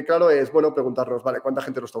hay que tener claro es, bueno, preguntarnos, vale, ¿cuánta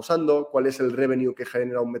gente lo está usando? ¿Cuál es el revenue que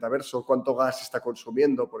genera un metaverso? ¿Cuánto gas está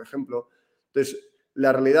consumiendo, por ejemplo? Entonces,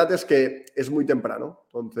 la realidad es que es muy temprano.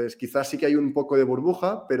 Entonces, quizás sí que hay un poco de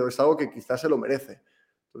burbuja, pero es algo que quizás se lo merece.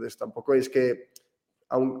 Entonces, tampoco es que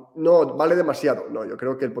aún no vale demasiado. No, yo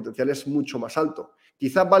creo que el potencial es mucho más alto.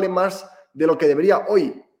 Quizás vale más de lo que debería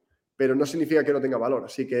hoy, pero no significa que no tenga valor.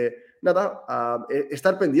 Así que, nada,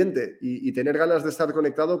 estar pendiente y tener ganas de estar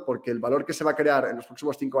conectado porque el valor que se va a crear en los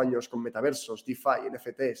próximos 5 años con metaversos, DeFi,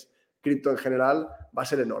 NFTs, cripto en general, va a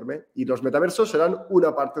ser enorme. Y los metaversos serán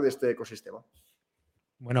una parte de este ecosistema.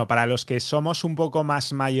 Bueno, para los que somos un poco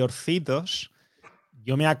más mayorcitos,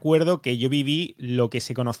 yo me acuerdo que yo viví lo que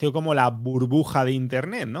se conoció como la burbuja de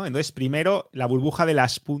Internet, ¿no? Entonces, primero, la burbuja de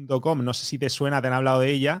las .com, no sé si te suena, te han hablado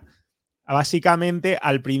de ella. Básicamente,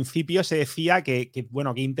 al principio se decía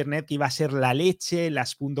bueno, que Internet que iba a ser la leche,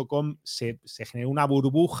 las .com se generó una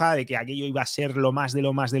burbuja de que aquello iba a ser lo más de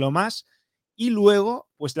lo más de lo más, y luego,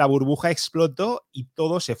 pues la burbuja explotó y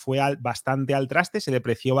todo se fue bastante al traste, se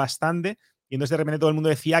depreció bastante, y entonces de repente todo el mundo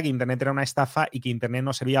decía que Internet era una estafa y que Internet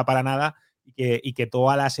no servía para nada y que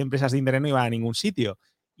todas las empresas de Internet no iban a ningún sitio.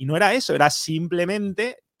 Y no era eso, era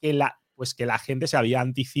simplemente pues que la gente se había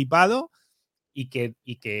anticipado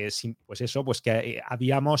pues eso, pues que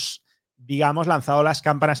habíamos, digamos, lanzado las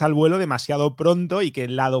campanas al vuelo demasiado pronto y que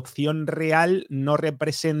la adopción real no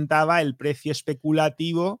representaba el precio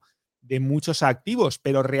especulativo de muchos activos,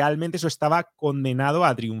 pero realmente eso estaba condenado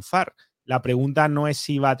a triunfar. La pregunta no es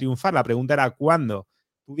si va a triunfar, la pregunta era cuándo.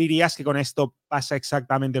 ¿Tú dirías que con esto pasa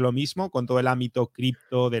exactamente lo mismo, con todo el ámbito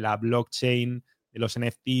cripto, de la blockchain, de los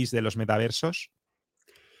NFTs, de los metaversos?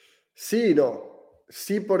 Sí y no.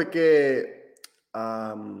 Sí, porque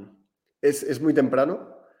es muy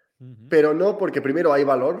temprano, Ujú. pero no porque primero hay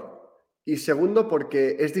valor y segundo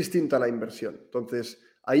porque es distinta la inversión. Entonces,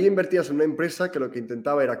 ahí invertías en una empresa que lo que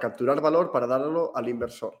intentaba era capturar valor para darlo al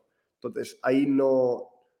inversor. Entonces, ahí no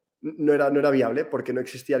era viable porque no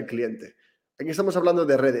existía el cliente. Aquí estamos hablando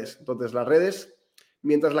de redes. Entonces, las redes,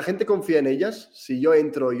 mientras la gente confía en ellas, si yo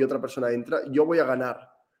entro y otra persona entra, yo voy a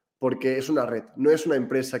ganar porque es una red, no es una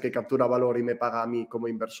empresa que captura valor y me paga a mí como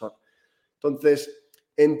inversor. Entonces,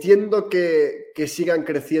 entiendo que sigan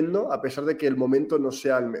creciendo a pesar de que el momento no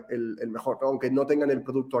sea el mejor, ¿no? Aunque no tengan el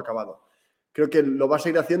producto acabado. Creo que lo va a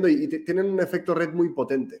seguir haciendo y tienen un efecto red muy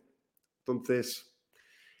potente. Entonces,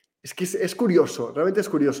 es que es curioso, realmente es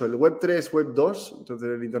curioso. El Web 3, Web 2, entonces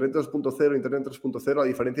el Internet 2.0, Internet 3.0, la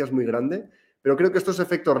diferencia es muy grande, pero creo que estos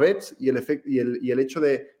efectos REDs y el hecho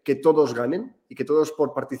de que todos ganen y que todos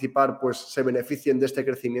por participar pues se beneficien de este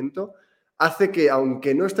crecimiento, hace que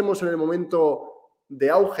aunque no estemos en el momento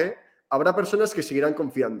de auge, habrá personas que seguirán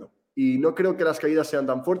confiando. Y no creo que las caídas sean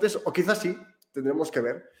tan fuertes, o quizás sí, tendremos que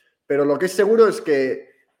ver. Pero lo que es seguro es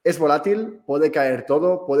que es volátil, puede caer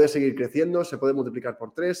todo, puede seguir creciendo, se puede multiplicar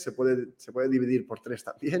por 3, se puede dividir por 3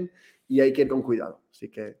 también y hay que ir con cuidado. Así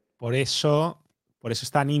que... Por eso Por eso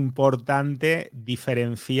es tan importante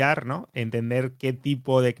diferenciar, ¿no? Entender qué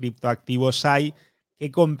tipo de criptoactivos hay,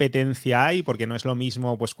 qué competencia hay, porque no es lo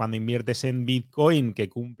mismo pues, cuando inviertes en Bitcoin, que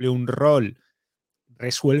cumple un rol,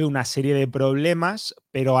 resuelve una serie de problemas,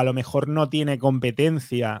 pero a lo mejor no tiene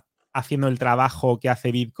competencia haciendo el trabajo que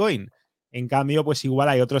hace Bitcoin. En cambio, pues igual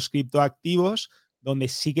hay otros criptoactivos donde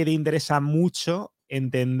sí que te interesa mucho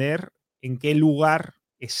entender en qué lugar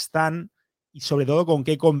están y sobre todo con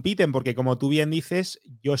qué compiten, porque como tú bien dices,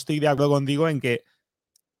 yo estoy de acuerdo contigo en que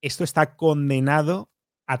esto está condenado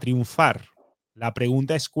a triunfar. La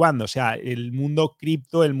pregunta es cuándo. O sea, el mundo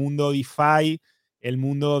cripto, el mundo DeFi, el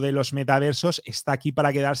mundo de los metaversos está aquí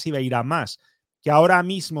para quedarse y va a ir a más. Que ahora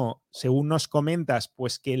mismo, según nos comentas,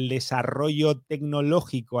 pues que el desarrollo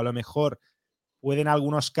tecnológico a lo mejor puede en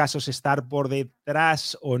algunos casos estar por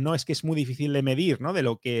detrás o no, es que es muy difícil de medir, ¿no? De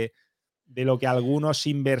lo que algunos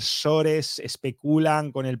inversores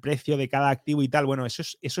especulan con el precio de cada activo y tal. Bueno, eso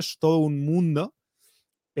es todo un mundo,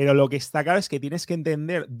 pero lo que está claro es que tienes que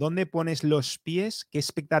entender dónde pones los pies, qué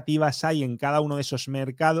expectativas hay en cada uno de esos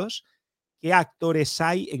mercados, qué actores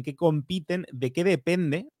hay, en qué compiten, de qué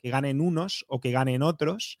depende que ganen unos o que ganen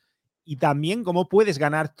otros, y también cómo puedes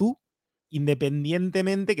ganar tú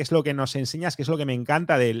independientemente, que es lo que nos enseñas, que es lo que me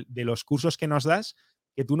encanta de los cursos que nos das,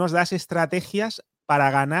 que tú nos das estrategias para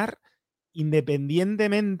ganar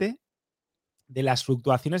independientemente de las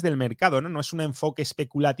fluctuaciones del mercado, ¿no? No es un enfoque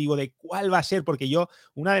especulativo de cuál va a ser, porque yo,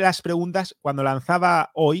 una de las preguntas, cuando lanzaba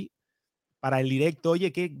hoy para el directo,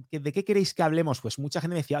 oye, ¿de qué queréis que hablemos? Pues mucha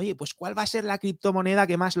gente me decía, oye, pues ¿cuál va a ser la criptomoneda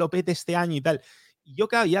que más lo pete este año y tal? Y yo,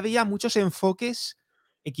 claro, ya veía muchos enfoques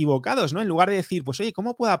equivocados, ¿no? En lugar de decir, pues oye,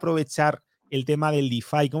 ¿cómo puedo aprovechar el tema del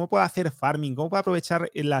DeFi? ¿Cómo puedo hacer farming? ¿Cómo puedo aprovechar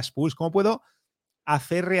las pools? ¿Cómo puedo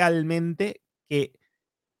hacer realmente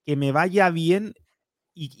que me vaya bien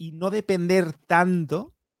y no depender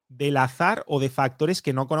tanto del azar o de factores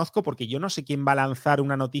que no conozco, porque yo no sé quién va a lanzar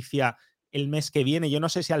una noticia el mes que viene. Yo no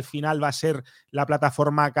sé si al final va a ser la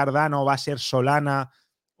plataforma Cardano, o va a ser Solana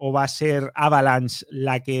o va a ser Avalanche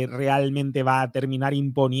la que realmente va a terminar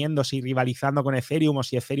imponiéndose y rivalizando con Ethereum, o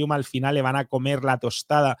si Ethereum al final le van a comer la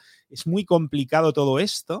tostada. Es muy complicado todo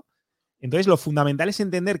esto. Entonces, lo fundamental es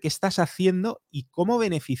entender qué estás haciendo y cómo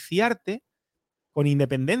beneficiarte con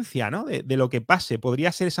independencia, ¿no? De lo que pase.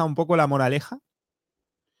 ¿Podría ser esa un poco la moraleja?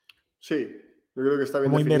 Sí, yo creo que está bien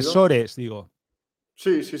Como definido. inversores, digo.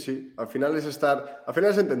 Sí, sí, sí. Al final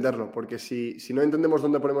es entenderlo, porque si no entendemos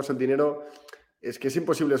dónde ponemos el dinero, es que es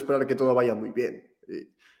imposible esperar que todo vaya muy bien. Y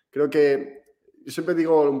creo que yo siempre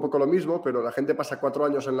digo un poco lo mismo, pero la gente pasa 4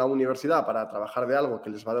 años en la universidad para trabajar de algo que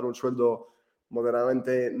les va a dar un sueldo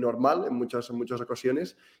moderadamente normal en muchas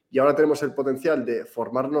ocasiones, y ahora tenemos el potencial de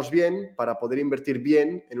formarnos bien para poder invertir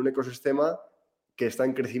bien en un ecosistema que está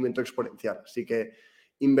en crecimiento exponencial. Así que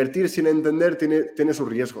invertir sin entender tiene sus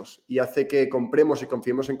riesgos y hace que compremos y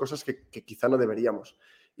confiemos en cosas que quizá no deberíamos.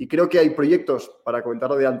 Y creo que hay proyectos, para comentar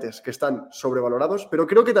lo de antes, que están sobrevalorados, pero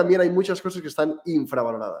creo que también hay muchas cosas que están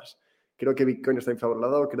infravaloradas. Creo que Bitcoin está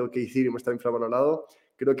infravalorado, creo que Ethereum está infravalorado,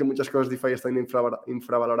 creo que muchas cosas DeFi están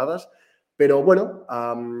infravaloradas, pero bueno,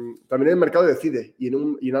 también el mercado decide y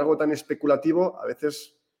en algo tan especulativo a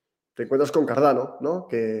veces te encuentras con Cardano, ¿no?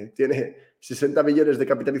 Que tiene 60 millones de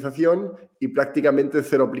capitalización y prácticamente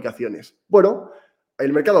cero aplicaciones. Bueno,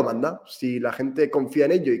 el mercado manda. Si la gente confía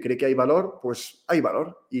en ello y cree que hay valor, pues hay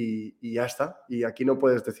valor y ya está. Y aquí no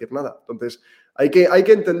puedes decir nada. Entonces, hay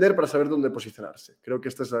que entender para saber dónde posicionarse. Creo que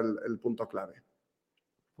este es el punto clave.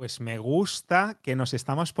 Pues me gusta que nos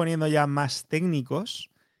estamos poniendo ya más técnicos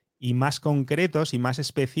y más concretos y más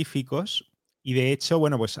específicos. Y de hecho,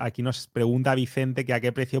 bueno, pues aquí nos pregunta Vicente que a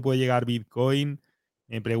qué precio puede llegar Bitcoin.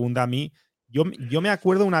 Me pregunta a mí. Yo me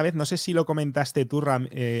acuerdo una vez, no sé si lo comentaste tú,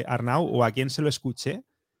 Arnau, o a quién se lo escuché,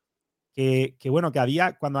 bueno, que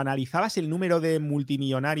había, cuando analizabas el número de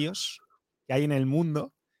multimillonarios que hay en el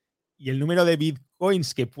mundo y el número de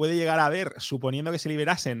bitcoins que puede llegar a haber, suponiendo que se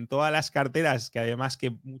liberasen todas las carteras, que además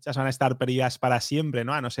que muchas van a estar perdidas para siempre,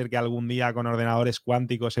 ¿no? A no ser que algún día con ordenadores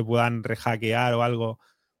cuánticos se puedan rehackear o algo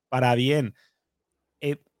para bien.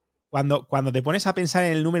 Eh, cuando te pones a pensar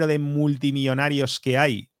en el número de multimillonarios que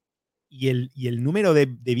hay y el número de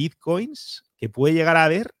bitcoins que puede llegar a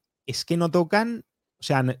haber, es que no tocan, o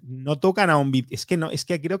sea, no tocan a un bit, es que no, es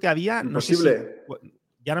que creo que había, no sé Imposible. si,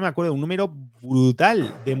 ya no me acuerdo, un número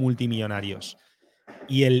brutal de multimillonarios.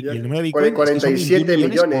 Y el número de Bitcoin es que son 21 47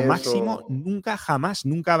 millones o millones máximo, o... nunca jamás,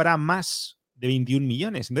 nunca habrá más de 21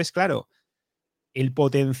 millones. Entonces, claro, el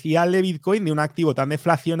potencial de Bitcoin de un activo tan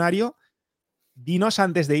deflacionario, dinos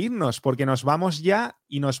antes de irnos, porque nos vamos ya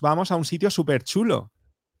y nos vamos a un sitio súper chulo.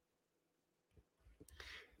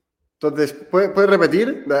 Entonces, ¿puedes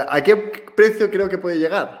repetir? ¿A qué precio creo que puede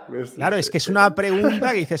llegar? Claro, es que es una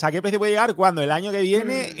pregunta que dices, ¿a qué precio puede llegar? ¿Cuándo? ¿El año que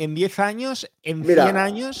viene? ¿En 10 años? ¿En 100 Mira,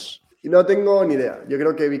 años? no tengo ni idea. Yo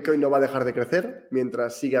creo que Bitcoin no va a dejar de crecer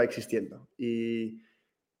mientras siga existiendo. Y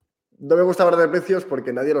no me gusta hablar de precios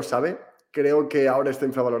porque nadie lo sabe. Creo que ahora está Y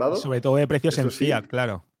infravalorado. sobre todo de precios Eso en sí. fiat,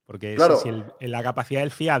 claro. Porque si Claro, la capacidad del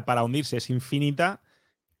fiat para hundirse es infinita,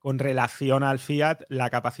 con relación al fiat, la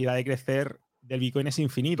capacidad de crecer del Bitcoin es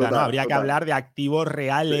infinita, ¿no? total, Habría que total. hablar de activos Sí.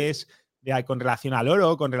 reales, con relación al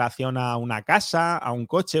oro, con relación a una casa, a un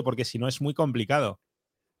coche, porque si no es muy complicado.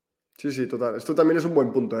 Sí, sí, total. Esto también es un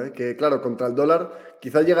buen punto, ¿eh? Que claro, contra el dólar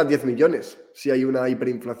quizá llega a 10 millones si hay una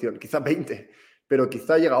hiperinflación, quizá 20, pero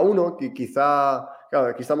quizá llega a uno, quizá, claro,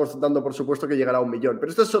 aquí estamos dando por supuesto que llegará a 1 millón,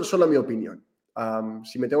 pero esto es solo mi opinión.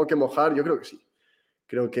 Si me tengo que mojar, yo creo que sí,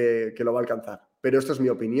 creo que lo va a alcanzar, pero esto es mi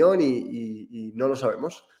opinión y no lo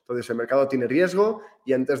sabemos. Entonces el mercado tiene riesgo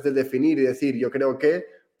y antes de definir y decir yo creo que,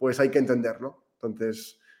 pues hay que entenderlo.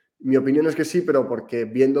 Entonces, mi opinión es que sí, pero porque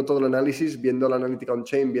viendo todo el análisis, viendo la analítica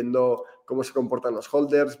on-chain, viendo cómo se comportan los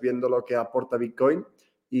holders, viendo lo que aporta Bitcoin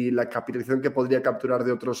y la capitalización que podría capturar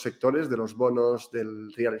de otros sectores, de los bonos,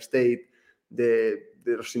 del real estate, de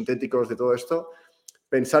los sintéticos, de todo esto,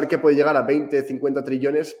 pensar que puede llegar a 20, 50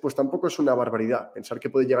 trillones, pues tampoco es una barbaridad. Pensar que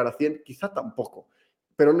puede llegar a 100, quizá tampoco,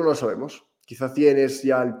 pero no lo sabemos. Quizá 100 es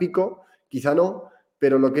ya el pico, quizá no,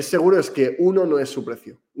 pero lo que es seguro es que uno no es su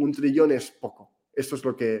precio. 1 trillón es poco. Esto es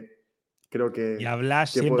lo que creo Y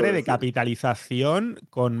hablas que puedo siempre de decir. capitalización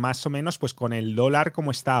con más o menos, pues con el dólar como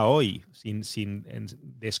está hoy, sin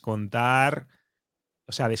descontar,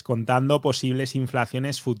 o sea, descontando posibles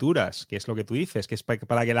inflaciones futuras, que es lo que tú dices, que es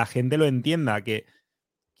para que la gente lo entienda, que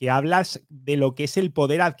hablas de lo que es el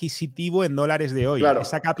poder adquisitivo en dólares de hoy. Claro,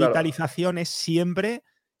 Esa claro. capitalización es siempre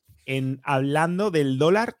hablando del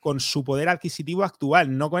dólar con su poder adquisitivo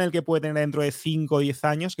actual, no con el que puede tener dentro de 5 o 10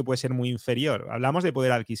 años, que puede ser muy inferior. Hablamos de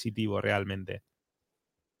poder adquisitivo realmente.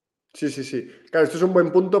 Sí, sí, sí. Claro, esto es un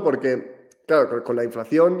buen punto porque, claro, con la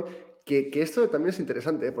inflación, que esto también es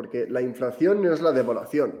interesante, ¿eh? Porque la inflación no es la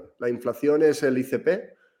devaluación. La inflación es el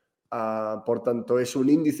ICP. Por tanto, es un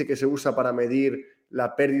índice que se usa para medir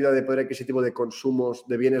la pérdida de poder adquisitivo de consumos,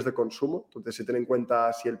 de bienes de consumo. Entonces, se tiene en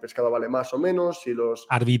cuenta si el pescado vale más o menos, si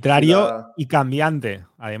Arbitrario la... y cambiante,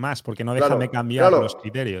 además, porque no dejan de Claro, cambiar los claro,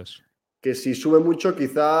 criterios. que si sube mucho,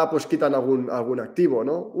 quizá pues quitan algún activo,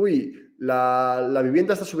 ¿no? Uy, la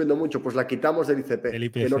vivienda está subiendo mucho, pues la quitamos del Del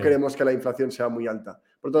ICP, que no IPC. queremos que la inflación sea muy alta.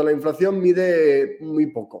 Por tanto, la inflación mide muy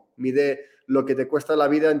poco, mide lo que te cuesta la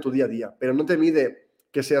vida en tu día a día, pero no te mide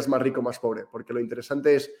que seas más rico o más pobre, porque lo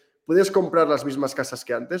interesante es, puedes comprar las mismas casas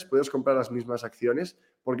que antes, puedes comprar las mismas acciones,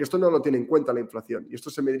 porque esto no lo tiene en cuenta la inflación, y esto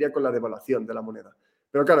se mediría con la devaluación de la moneda.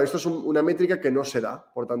 Pero claro, esto es una métrica que no se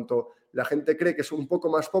da, por tanto, la gente cree que es un poco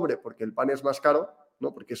más pobre porque el pan es más caro,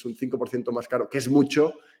 ¿no? Porque es un 5% más caro, que es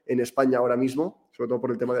mucho en España ahora mismo, sobre todo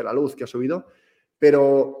por el tema de la luz que ha subido,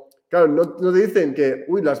 pero claro, no te dicen que,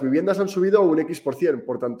 uy, las viviendas han subido un X%,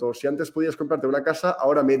 por tanto, si antes podías comprarte una casa,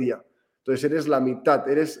 ahora media. Entonces eres la mitad,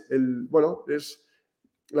 eres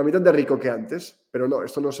la mitad de rico que antes, pero no,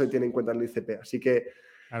 esto no se tiene en cuenta en el ICP. Así que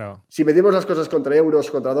Claro. si medimos las cosas contra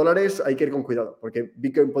euros, contra dólares, hay que ir con cuidado, porque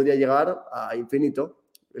Bitcoin podría llegar a infinito.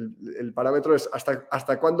 El parámetro es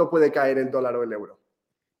hasta cuándo puede caer el dólar o el euro.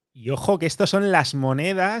 Y ojo que estos son las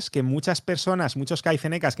monedas que muchas personas, muchos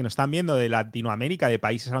caicenecas que nos están viendo de Latinoamérica, de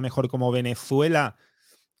países a lo mejor como Venezuela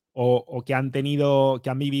o que han tenido, que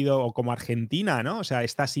han vivido, o como Argentina, ¿no? O sea,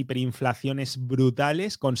 estas hiperinflaciones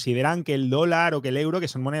brutales consideran que el dólar o que el euro, que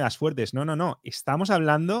son monedas fuertes. No, no, no. Estamos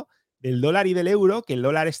hablando del dólar y del euro, que el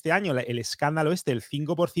dólar este año, el escándalo este, el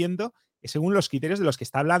 5%, es según los criterios de los que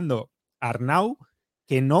está hablando Arnau,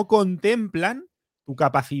 que no contemplan tu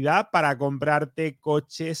capacidad para comprarte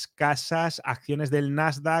coches, casas, acciones del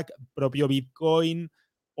Nasdaq, propio Bitcoin,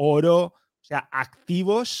 oro, o sea,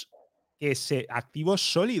 activos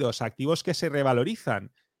sólidos, activos que se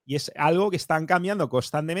revalorizan. Y es algo que están cambiando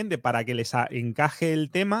constantemente para que les encaje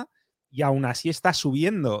el tema y aún así está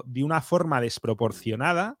subiendo de una forma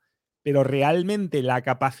desproporcionada, pero realmente la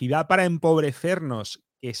capacidad para empobrecernos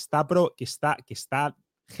que está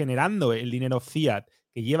generando el dinero fiat,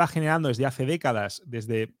 que lleva generando desde hace décadas,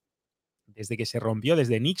 desde que se rompió,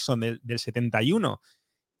 desde Nixon del 71,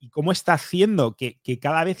 y cómo está haciendo que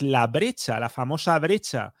cada vez la brecha, la famosa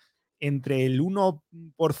brecha entre el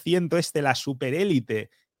 1% la superélite,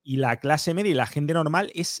 y la clase media y la gente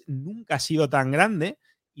normal nunca ha sido tan grande,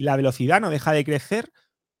 y la velocidad no deja de crecer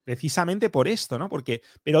precisamente por esto, ¿no?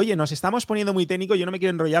 Pero oye, nos estamos poniendo muy técnicos, yo no me quiero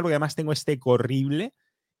enrollar porque además tengo este eco horrible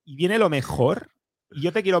y viene lo mejor. Y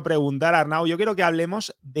yo te quiero preguntar, Arnau, yo quiero que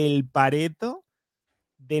hablemos del Pareto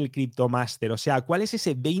del criptomáster. O sea, ¿cuál es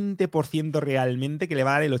ese 20% realmente que le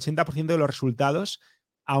va a dar el 80% de los resultados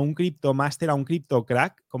a un criptomáster, a un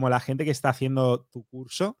criptocrack, como la gente que está haciendo tu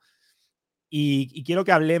curso? Y quiero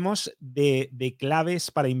que hablemos de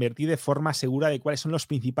claves para invertir de forma segura, de cuáles son los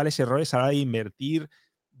principales errores a la hora de invertir,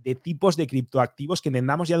 de tipos de criptoactivos, que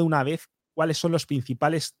entendamos ya de una vez cuáles son los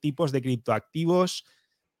principales tipos de criptoactivos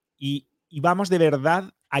y vamos de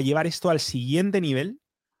verdad a llevar esto al siguiente nivel,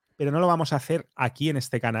 pero no lo vamos a hacer aquí en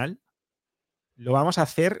este canal, lo vamos a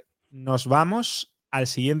hacer, nos vamos al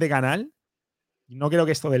siguiente canal. No creo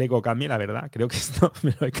que esto del eco cambie, la verdad, creo que esto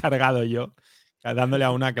me lo he cargado yo, dándole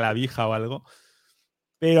a una clavija o algo.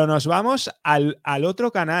 Pero nos vamos al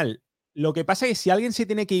otro canal. Lo que pasa es que si alguien se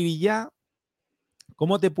tiene que ir ya,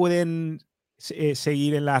 ¿cómo te pueden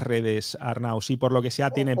seguir en las redes, Arnau? Si por lo que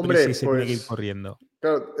sea tiene prisa y Hombre, se tiene que ir pues corriendo.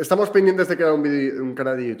 claro, estamos pendientes de crear un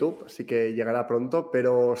canal de YouTube, así que llegará pronto,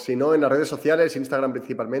 pero si no, en las redes sociales, Instagram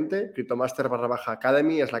principalmente,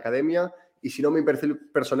 cryptomaster_academy es la academia, y si no, mi perfil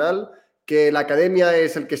personal, que la academia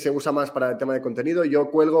es el que se usa más para el tema de contenido, yo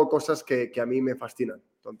cuelgo cosas que a mí me fascinan,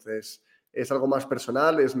 entonces es algo más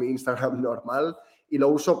personal, es mi Instagram normal, y lo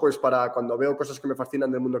uso pues para cuando veo cosas que me fascinan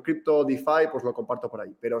del mundo cripto, DeFi, pues lo comparto por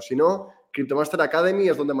ahí, pero si no, Cryptomaster Academy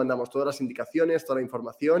es donde mandamos todas las indicaciones, toda la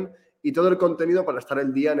información y todo el contenido para estar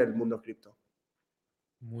el día en el mundo cripto.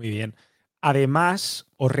 Muy bien. Además,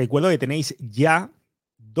 os recuerdo que tenéis ya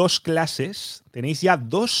tenéis ya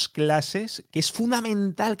dos clases que es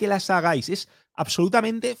fundamental que las hagáis. Es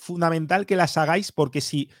absolutamente fundamental que las hagáis porque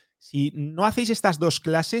si no hacéis estas dos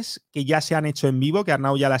clases que ya se han hecho en vivo, que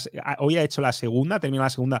Arnau ya hoy ha hecho la segunda, terminó la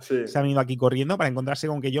segunda, Sí. se ha venido aquí corriendo para encontrarse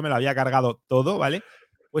con que yo me lo había cargado todo, ¿vale?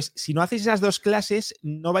 Pues si no hacéis esas dos clases,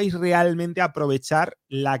 no vais realmente a aprovechar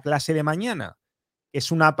la clase de mañana.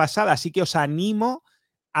 Es una pasada, así que os animo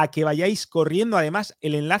a que vayáis corriendo. Además,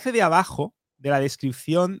 el enlace de abajo de la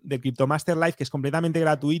descripción de Cryptomaster Live, que es completamente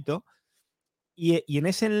gratuito, y en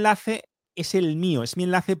ese enlace es el mío, es mi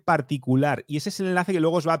enlace particular. Y ese es el enlace que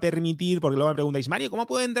luego os va a permitir, porque luego me preguntáis, Mario, ¿cómo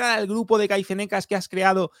puedo entrar al grupo de caifenecas que has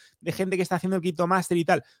creado de gente que está haciendo el Cryptomaster y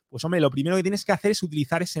tal? Pues hombre, lo primero que tienes que hacer es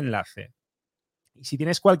utilizar ese enlace. Y si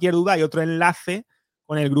tienes cualquier duda, hay otro enlace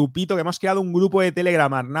con el grupito que hemos creado, un grupo de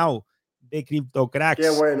Telegram, Arnau, de Qué CryptoCracks, de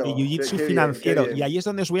bueno, Jiu-Jitsu qué bien, qué financiero. Y bien. ahí es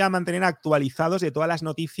donde os voy a mantener actualizados de todas las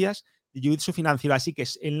noticias de Jiu-Jitsu financiero. Así que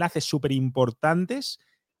es enlaces súper importantes.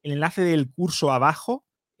 El enlace del curso abajo,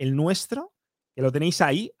 el nuestro, que lo tenéis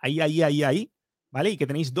ahí, ¿vale? Y que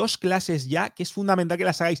tenéis dos clases ya, que es fundamental que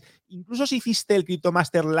las hagáis. Incluso si hiciste el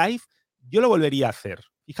Cryptomaster Live, yo lo volvería a hacer.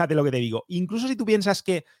 Fíjate lo que te digo. Incluso si tú piensas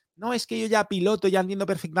que no, es que yo ya piloto, ya entiendo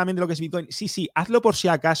perfectamente lo que es Bitcoin. Sí, hazlo por si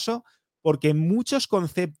acaso, porque muchos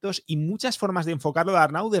conceptos y muchas formas de enfocarlo de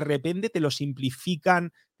Arnau de repente te lo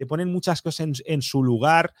simplifican, te ponen muchas cosas en su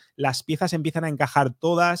lugar, las piezas empiezan a encajar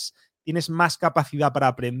todas, tienes más capacidad para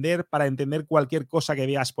aprender, para entender cualquier cosa que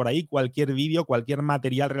veas por ahí, cualquier vídeo, cualquier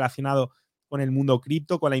material relacionado con el mundo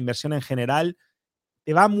cripto, con la inversión en general,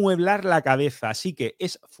 te va a mueblar la cabeza. Así que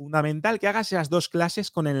es fundamental que hagas esas dos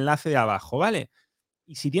clases con el enlace de abajo, ¿vale?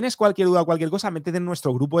 Y si tienes cualquier duda o cualquier cosa, métete en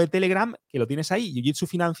nuestro grupo de Telegram, que lo tienes ahí, Jiu-Jitsu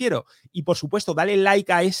Financiero. Y por supuesto, dale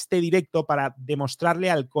like a este directo para demostrarle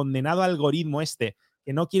al condenado algoritmo este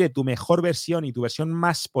que no quiere tu mejor versión y tu versión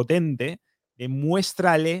más potente,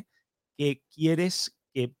 demuéstrale que quieres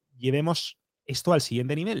que llevemos esto al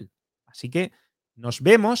siguiente nivel. Así que nos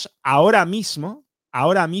vemos ahora mismo,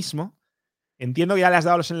 ahora mismo. Entiendo que ya le has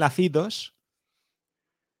dado los enlacitos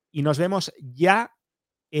y nos vemos ya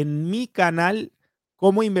en mi canal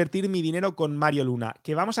Cómo invertir mi dinero con Mario Luna,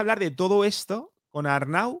 que vamos a hablar de todo esto con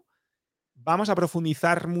Arnau, vamos a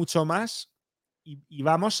profundizar mucho más y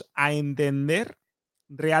vamos a entender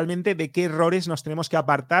realmente de qué errores nos tenemos que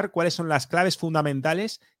apartar, cuáles son las claves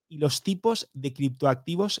fundamentales y los tipos de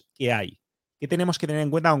criptoactivos que hay, que tenemos que tener en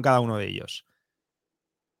cuenta con cada uno de ellos.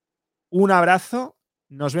 Un abrazo,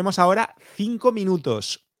 nos vemos ahora 5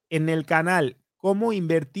 minutos en el canal Cómo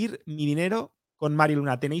invertir mi dinero con Mario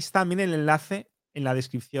Luna. Tenéis también el enlace en la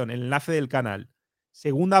descripción, el enlace del canal.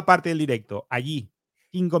 Segunda parte del directo, allí,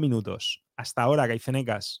 5 minutos. Hasta ahora,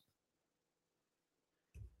 caifenecas.